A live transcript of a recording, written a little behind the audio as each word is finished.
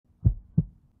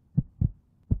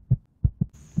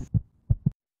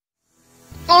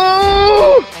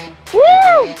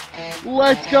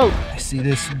let's go. I see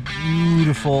this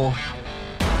beautiful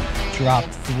dropped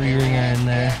 3-ringer in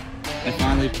there. I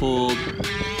finally pulled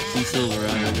some silver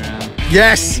out of the ground.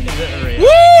 Yes!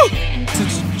 Woo!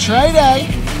 It's trade day.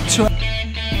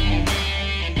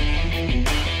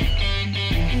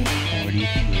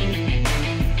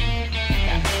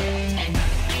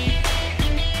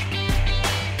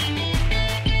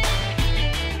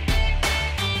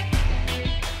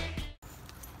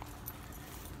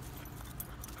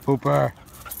 Pooper.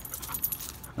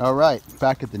 All right,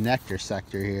 back at the nectar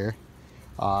sector here.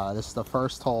 This is the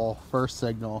first hole, first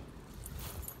signal.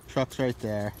 Truck's right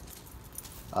there.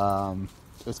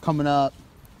 It's coming up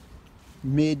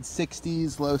mid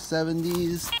 60s, low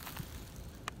 70s.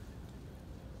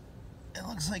 It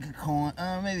looks like a coin,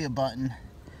 maybe a button,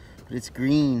 but it's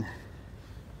green.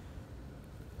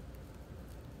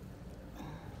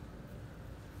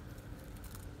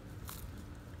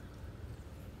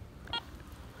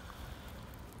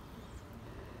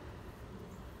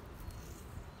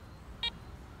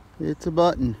 It's a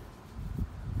button.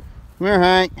 Come here,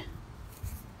 Hank.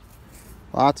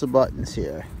 Lots of buttons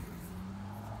here.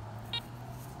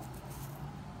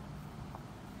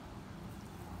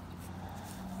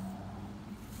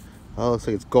 Oh, looks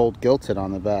like it's gold gilted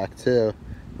on the back too.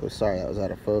 Oh, sorry, that was out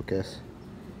of focus.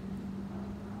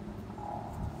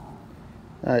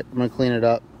 Alright, I'm gonna clean it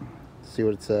up, see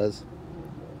what it says.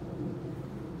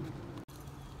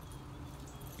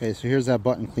 Okay, so here's that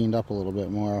button cleaned up a little bit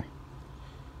more.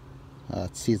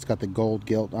 See, it's got the gold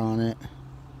gilt on it.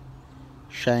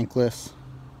 Shankless.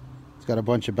 It's got a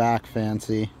bunch of back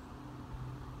fancy.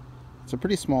 It's a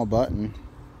pretty small button.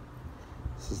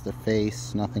 This is the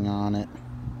face, nothing on it.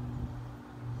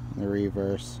 The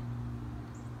reverse.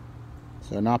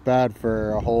 So not bad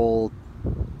for a whole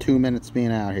 2 minutes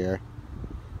being out here.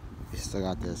 We still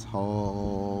got this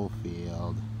whole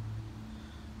field.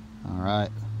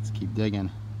 Alright, let's keep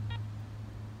digging.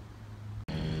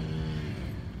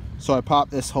 So I popped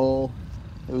this hole.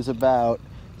 It was about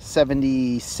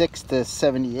 76 to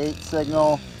 78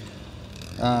 signal.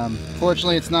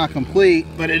 Fortunately it's not complete,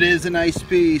 but it is a nice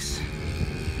piece.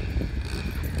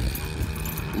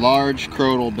 Large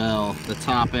crotal bell, the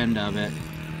top end of it.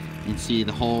 You can see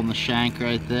the hole in the shank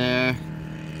right there.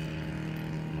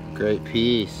 Great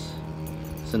piece.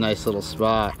 It's a nice little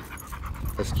spot.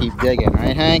 Let's keep digging,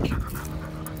 right, Hank?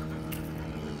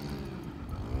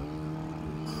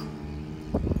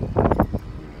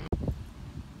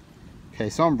 Okay,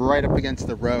 so I'm right up against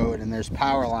the road and there's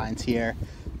power lines here,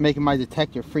 making my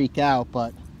detector freak out,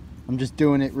 but I'm just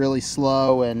doing it really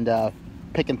slow and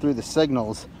picking through the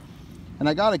signals. And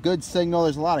I got a good signal.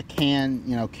 There's a lot of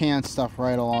can stuff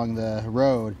right along the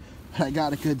road. But I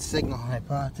got a good signal and I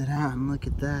popped it out and look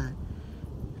at that.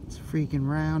 It's freaking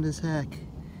round as heck.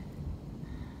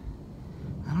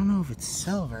 I don't know if it's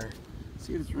silver. Let's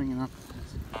see if it's ringing up.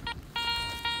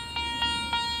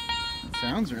 It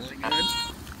sounds really good.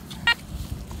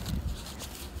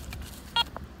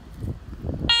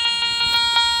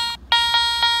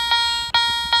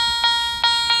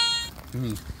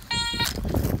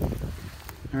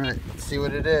 Alright, let's see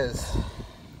what it is.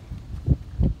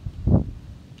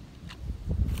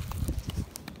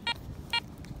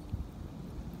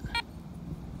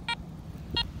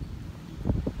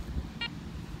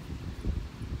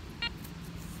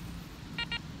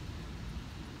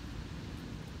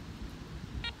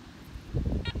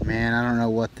 Man, I don't know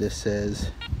what this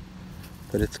is,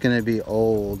 but it's gonna be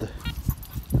old.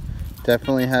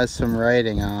 Definitely has some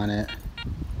writing on it.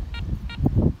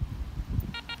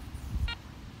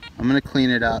 I'm gonna clean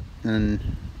it up and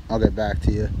I'll get back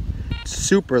to you. It's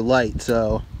super light,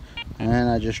 so, and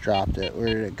I just dropped it. Where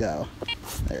did it go?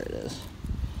 There it is.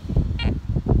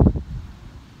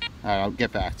 Alright, I'll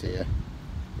get back to you.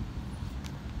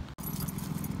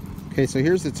 Okay, so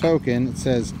here's the token. It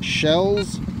says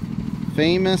shells,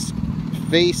 famous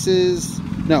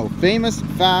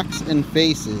facts and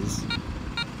faces.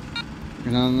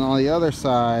 And on the other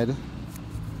side,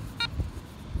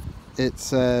 it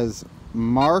says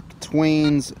Mark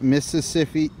Twain's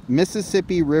Mississippi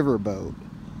Riverboat.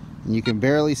 And you can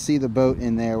barely see the boat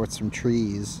in there with some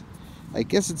trees. I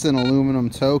guess it's an aluminum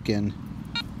token.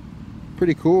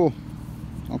 Pretty cool.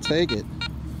 I'll take it.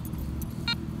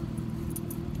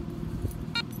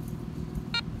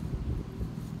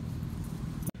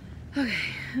 Okay,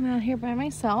 I'm out here by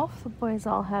myself. The boys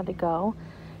all had to go.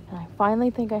 And I finally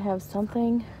think I have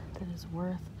something that is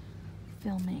worth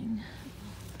filming.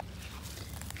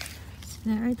 See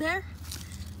that right there?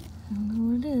 I don't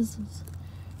know what it is. Let's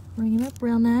bring it up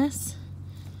real nice.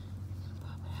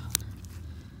 Pop it out.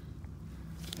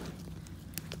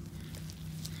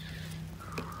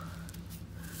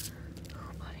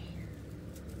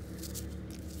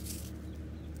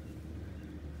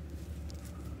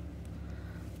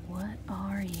 What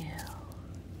are you?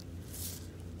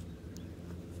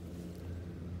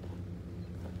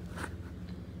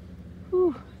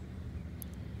 Whew.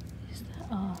 Is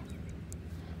that a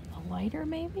lighter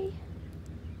maybe?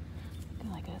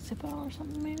 Like a Zippo or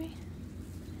something maybe?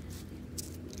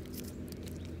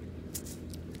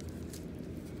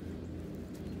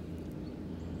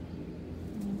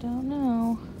 I don't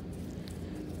know.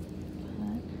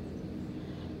 But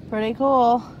pretty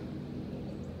cool.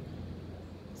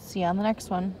 See you on the next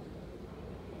one.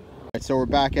 Alright, so we're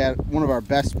back at one of our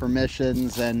best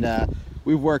permissions, and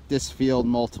we've worked this field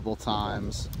multiple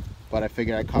times, but I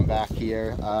figured I'd come back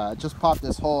here. Just popped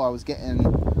this hole. I was getting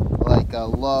like a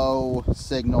low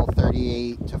signal,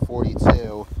 38 to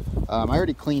 42. I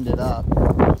already cleaned it up.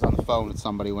 I was on the phone with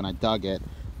somebody when I dug it,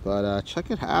 but check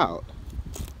it out.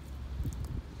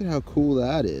 Look at how cool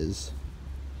that is.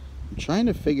 I'm trying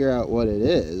to figure out what it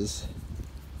is.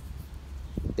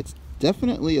 It's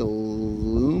definitely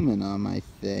aluminum, I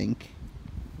think.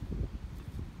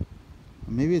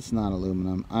 Maybe it's not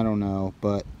aluminum, I don't know,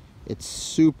 but it's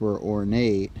super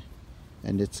ornate,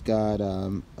 and it's got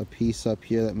a piece up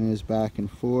here that moves back and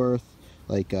forth,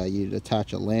 like you'd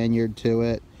attach a lanyard to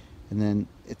it, and then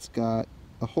it's got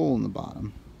a hole in the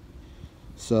bottom.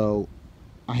 So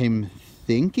I'm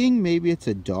thinking maybe it's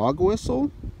a dog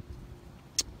whistle,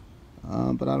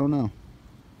 but I don't know.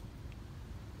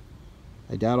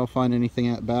 I doubt I'll find anything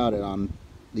about it on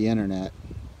the internet,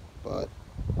 but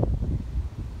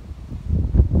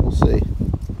we'll see.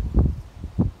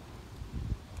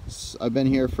 I've been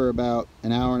here for about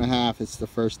an hour and a half. It's the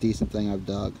first decent thing I've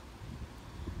dug.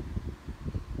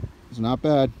 It's not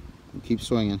bad. We'll keep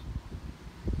swinging.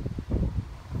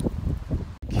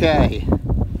 Okay,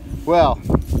 well,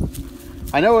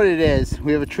 I know what it is.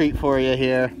 We have a treat for you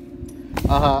here.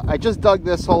 I just dug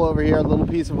this hole over here, a little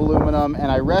piece of aluminum, and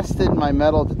I rested my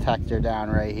metal detector down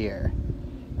right here.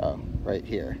 Oh, right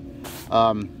here.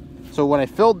 So when I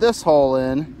filled this hole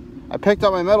in, I picked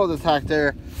up my metal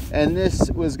detector, and this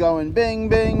was going bing,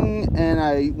 bing, and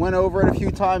I went over it a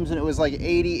few times, and it was like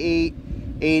 88,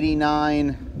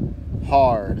 89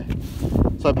 hard.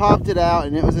 So I popped it out,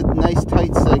 and it was a nice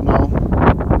tight signal.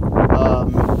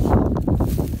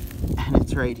 And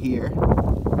it's right here.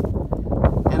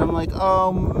 And I'm like,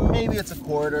 oh, maybe it's a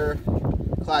quarter,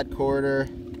 clad quarter.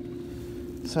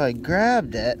 So I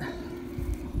grabbed it,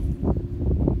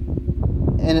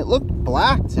 and it looked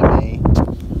black to me,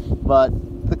 but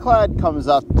the clad comes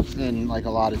up in like a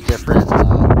lot of different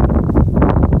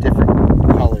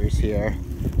colors here.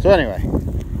 So anyway,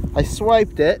 I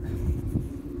swiped it,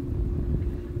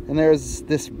 and there's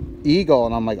this eagle,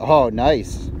 and I'm like, oh,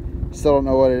 nice. Still don't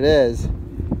know what it is.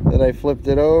 Then I flipped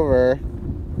it over.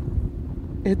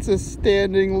 It's a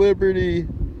Standing Liberty.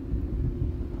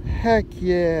 Heck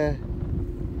yeah.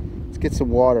 Let's get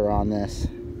some water on this.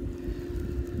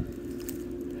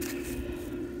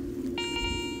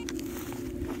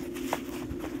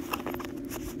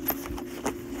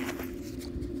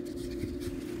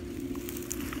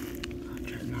 I'll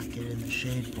try to not get in the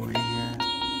shade for you here.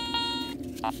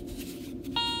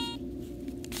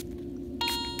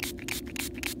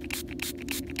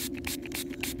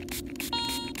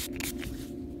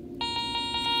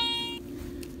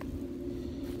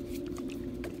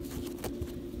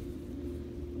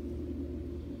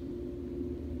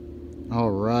 All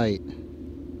right.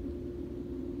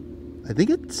 I think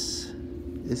is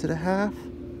it a half?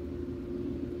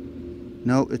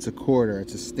 No, it's a quarter.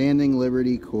 It's a Standing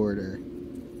Liberty quarter.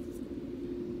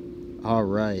 All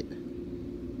right.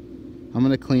 I'm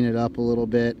gonna clean it up a little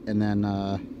bit, and then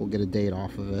we'll get a date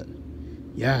off of it.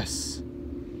 Yes.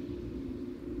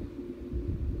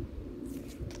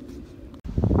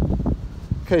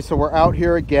 Okay, so we're out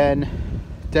here again.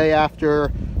 Day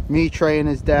after me, Trey, and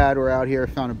his dad were out here,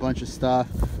 found a bunch of stuff.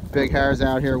 Big Hair's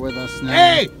out here with us now.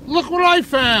 Hey, look what I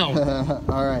found!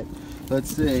 All right,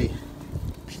 let's see.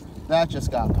 That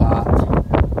just got popped.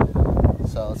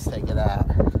 So let's take it out.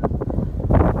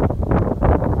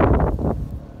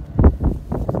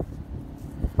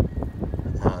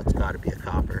 Oh, it's got to be a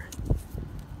copper.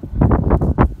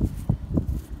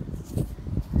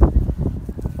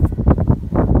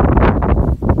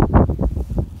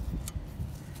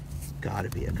 Got to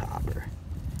be a copper.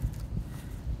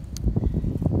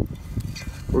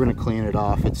 We're gonna clean it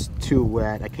off. It's too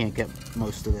wet. I can't get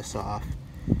most of this off.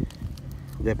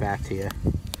 We'll get back to you.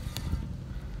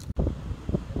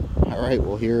 All right,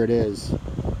 well, here it is.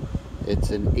 It's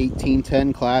an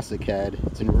 1810 Classic head.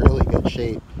 It's in really good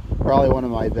shape. Probably one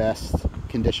of my best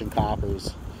condition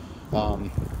coppers.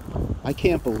 I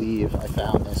can't believe I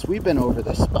found this. We've been over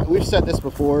this spot. We've said this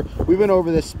before. We've been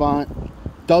over this spot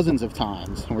dozens of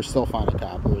times, and we're still finding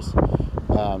coppers.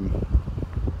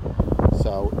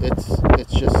 So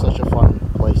it's just such a fun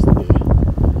place to be.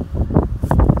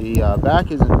 The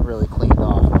back isn't really cleaned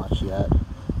off much yet.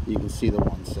 You can see the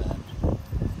one cent.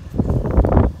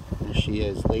 There she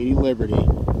is, Lady Liberty.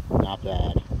 Not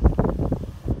bad.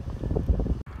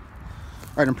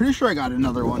 All right, I'm pretty sure I got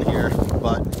another one here,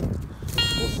 but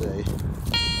we'll see.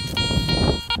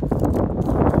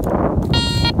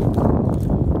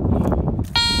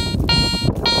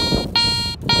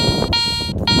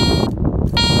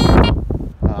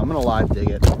 I'm gonna live dig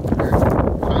it.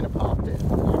 Kind of popped it.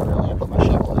 Not really. I put my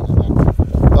shovel in and then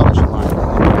thought I should live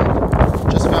dig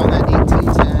it. Just found that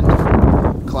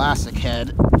 1810 classic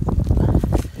head.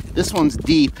 This one's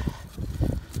deep.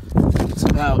 It's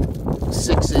about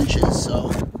 6 inches,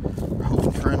 so we're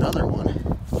hoping for another one.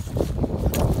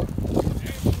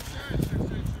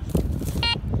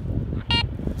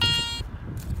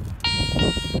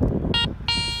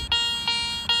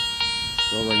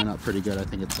 Still ringing up pretty good. I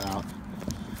think it's out.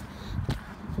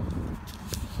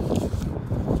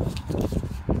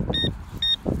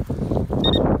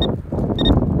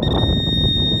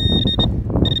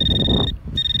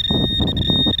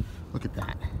 Look at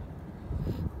that.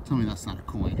 Tell me that's not a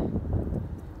coin.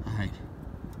 Alright,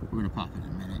 we're gonna pop it in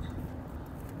a minute.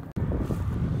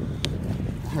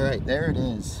 Alright, there it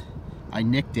is. I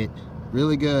nicked it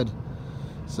really good.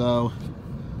 So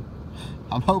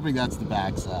I'm hoping that's the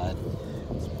backside.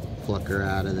 Let's pluck her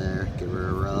out of there, give her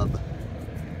a rub.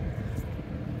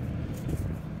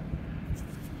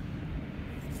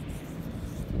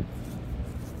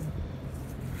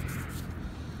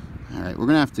 Alright, we're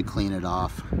gonna have to clean it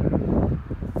off.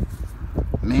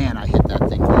 Man, I hit that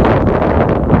thing good.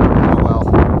 Oh well.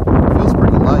 It feels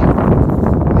pretty light.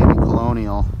 Maybe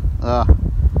colonial.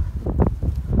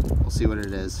 We'll see what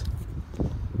it is.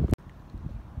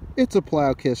 It's a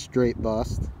plow kiss straight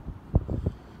bust.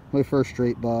 My first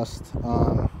straight bust.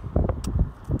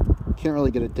 Can't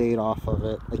really get a date off of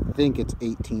it. I think it's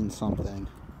 18 something.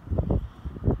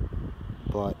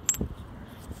 But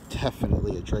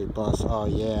definitely a straight bust. Oh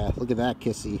yeah, look at that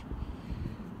kissy.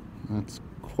 That's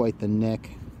quite the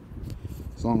nick.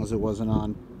 As long as it wasn't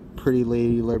on pretty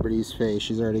Lady Liberty's face.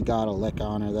 She's already got a lick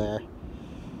on her there.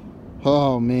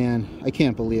 Oh man, I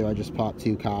can't believe I just popped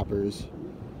 2 coppers.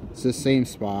 It's the same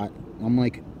spot. I'm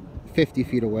like 50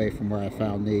 feet away from where I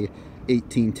found the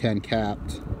 1810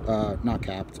 capped, not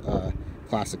capped,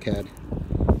 classic head.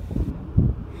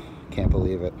 Can't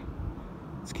believe it.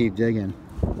 Let's keep digging.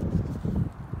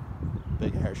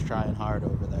 Big Hair's trying hard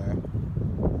over there,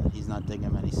 but he's not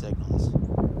digging many signals.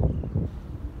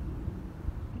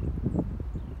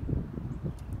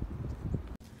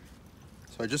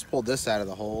 So I just pulled this out of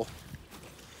the hole.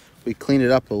 We cleaned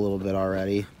it up a little bit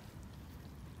already.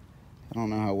 I don't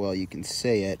know how well you can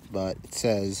see it, but it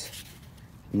says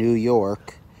New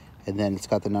York, and then it's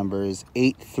got the numbers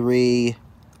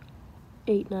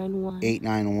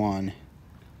 83891.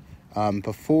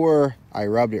 Before I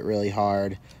rubbed it really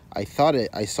hard, I saw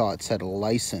it said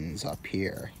license up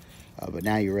here, but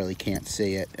now you really can't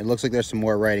see it. It looks like there's some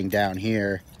more writing down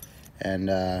here, and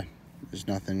there's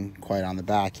nothing quite on the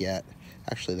back yet.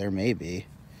 Actually, there may be.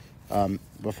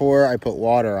 Before I put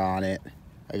water on it,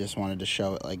 I just wanted to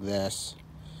show it like this.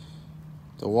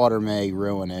 The water may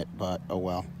ruin it, but oh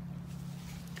well.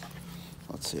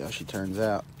 Let's see how she turns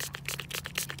out.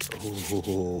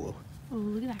 Ooh, Oh,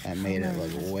 look at that. that made it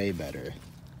look way better.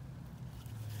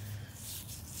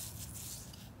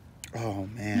 Oh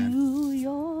man. New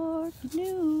York,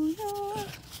 New York.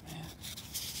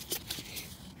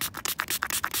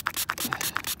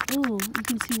 Oh, you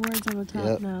can see words on the top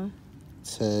Yep. now. It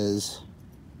says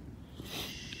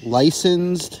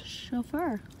licensed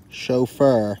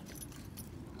chauffeur,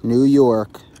 New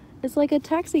York. It's like a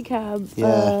taxi cab,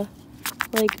 Yeah.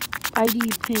 like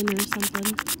ID pin or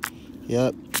something.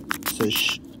 Yep. It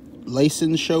says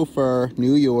licensed chauffeur,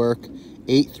 New York,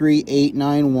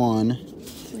 83891.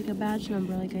 It's like a badge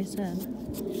number, like I said.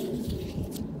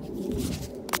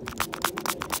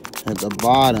 At the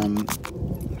bottom,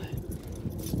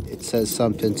 it says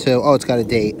something too. Oh, it's got a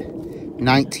date.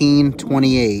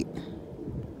 1928.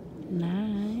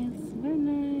 Nice, very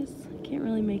nice. Can't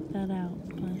really make that out,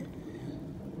 but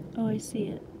oh, I see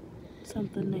it.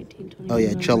 Something 1928. Oh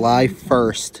yeah, July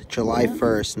 1st. July Yep.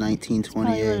 1st, Probably when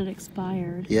 1928. it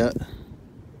expired. Yep.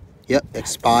 Yep,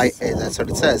 that's what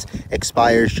it says.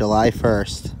 Expires July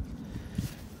 1st.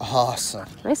 Awesome.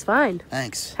 Nice find.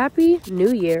 Thanks. Happy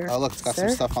New Year. Oh, look, it's got some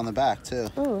sir. stuff on the back, too.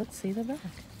 Oh, let's see the back.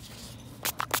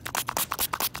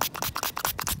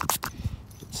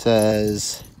 It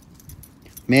says,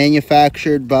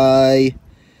 manufactured by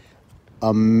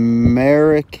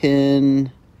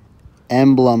American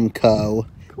Emblem Co.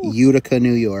 Cool. Utica,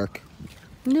 New York.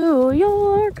 New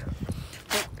York.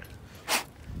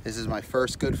 This is my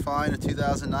first good find of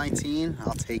 2019.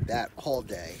 I'll take that all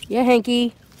day. Yeah,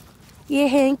 Hanky. Yeah,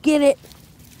 Hank, get it.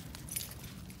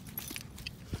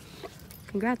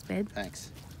 Congrats, babe.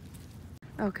 Thanks.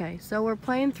 Okay, so we're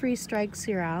playing 3 strikes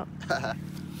here out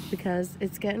because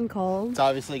it's getting cold. It's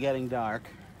obviously getting dark.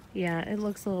 Yeah, it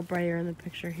looks a little brighter in the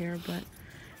picture here, but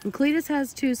and Cletus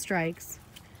has 2 strikes.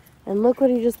 And look what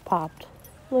he just popped.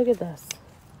 Look at this.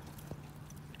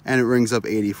 And it rings up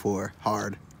 84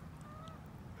 hard.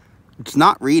 It's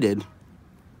not reeded.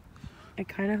 I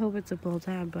kind of hope it's a pull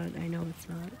tab, but I know it's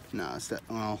not. No, it's that.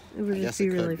 Well, It would I just guess be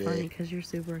it really could funny be. because you're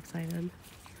super excited.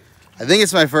 I think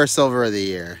it's my first silver of the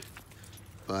year,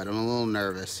 but I'm a little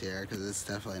nervous here because it's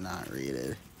definitely not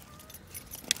reeded.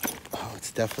 Oh,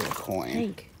 it's definitely a coin.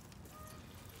 Hank.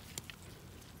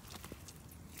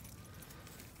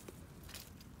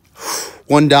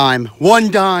 One dime. One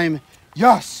dime.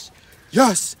 Yes.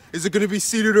 Yes. Is it going to be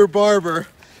seated or barber?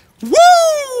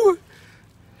 Woo!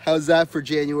 How's that for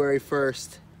January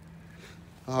 1st?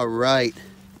 All right.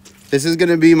 This is going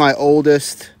to be my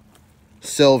oldest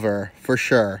silver for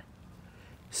sure.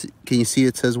 Can you see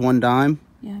it says one dime?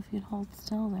 Yeah, if you'd hold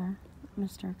still there,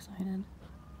 Mr. Excited.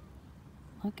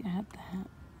 Look at that.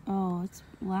 Oh, it's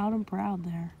loud and proud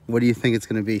there. What do you think it's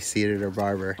going to be, seated or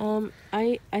barber?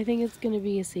 I think it's going to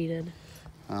be a seated.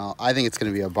 Well, I think it's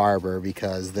going to be a barber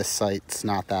because this site's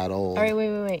not that old. All right,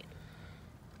 wait.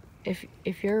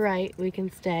 If you're right, we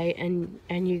can stay and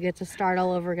you get to start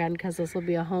all over again because this will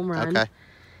be a home run. Okay.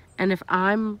 And if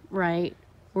I'm right,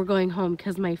 we're going home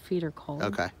because my feet are cold.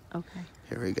 Okay. Okay.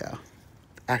 Here we go.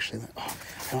 Actually, I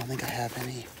don't think I have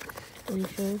any. Are you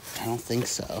sure? I don't think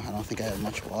so. I don't think I have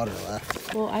much water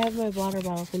left. Well, I have my water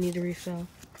bottle if we need to refill.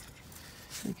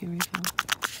 We can refill.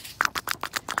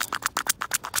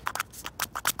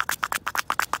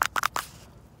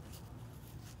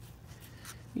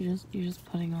 You're just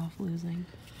putting off losing.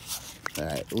 All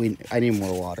right. I need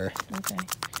more water. Okay.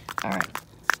 All right.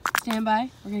 Stand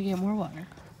by. We're gonna get more water.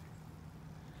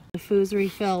 The food's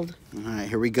refilled. All right.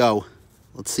 Here we go.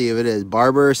 Let's see if it is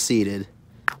barber or seated.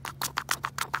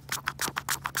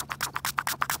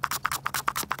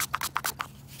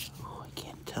 Oh, I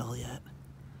can't tell yet.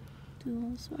 Do a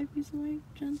little swipey swipe,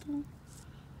 gentle.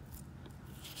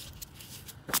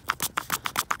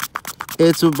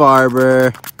 It's a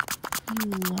barber.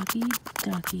 You lucky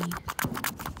ducky.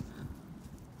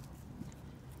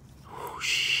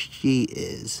 She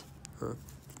is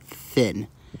thin.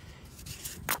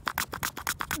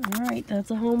 All right,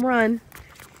 that's a home run.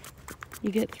 You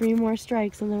get 3 more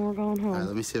strikes and then we're going home. All right,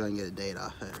 let me see if I can get a date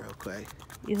off it real quick.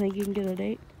 You think you can get a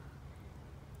date?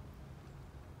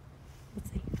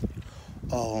 Let's see.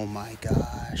 Oh my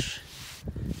gosh.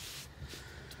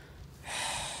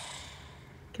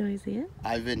 Can I see it?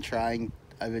 I've been trying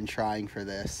for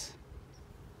this.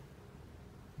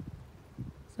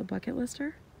 It's a bucket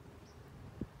lister?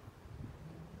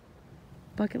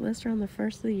 Bucket lister on the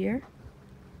first of the year?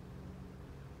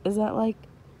 Is that like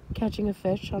catching a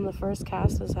fish on the first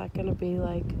cast? Is that gonna be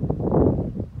like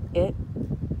it?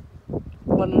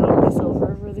 One and only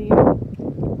silver for the year?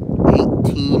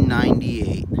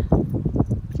 1898.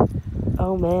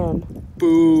 Oh man.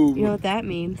 Boom. You know what that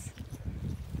means?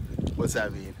 What's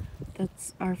that mean?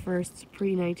 That's our first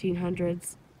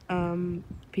pre-1900s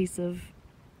piece of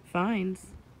finds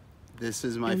This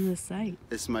is my in the site.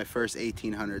 This is my first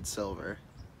 1800 silver.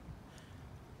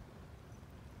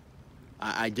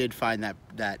 I did find that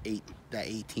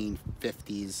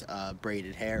 1850s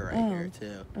braided hair right here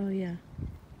too. Oh yeah.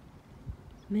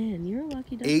 Man, you're a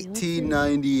lucky ducky.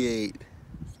 1898.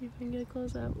 Let's see if we can get a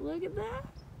close up. Look at that.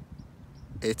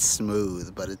 It's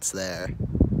smooth, but it's there.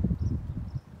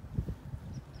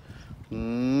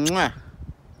 Mwah.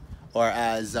 Or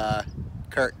as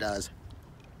Kurt does.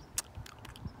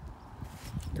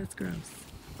 That's gross.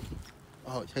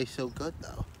 Oh, it tastes so good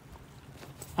though.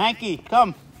 Hanky,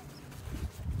 come.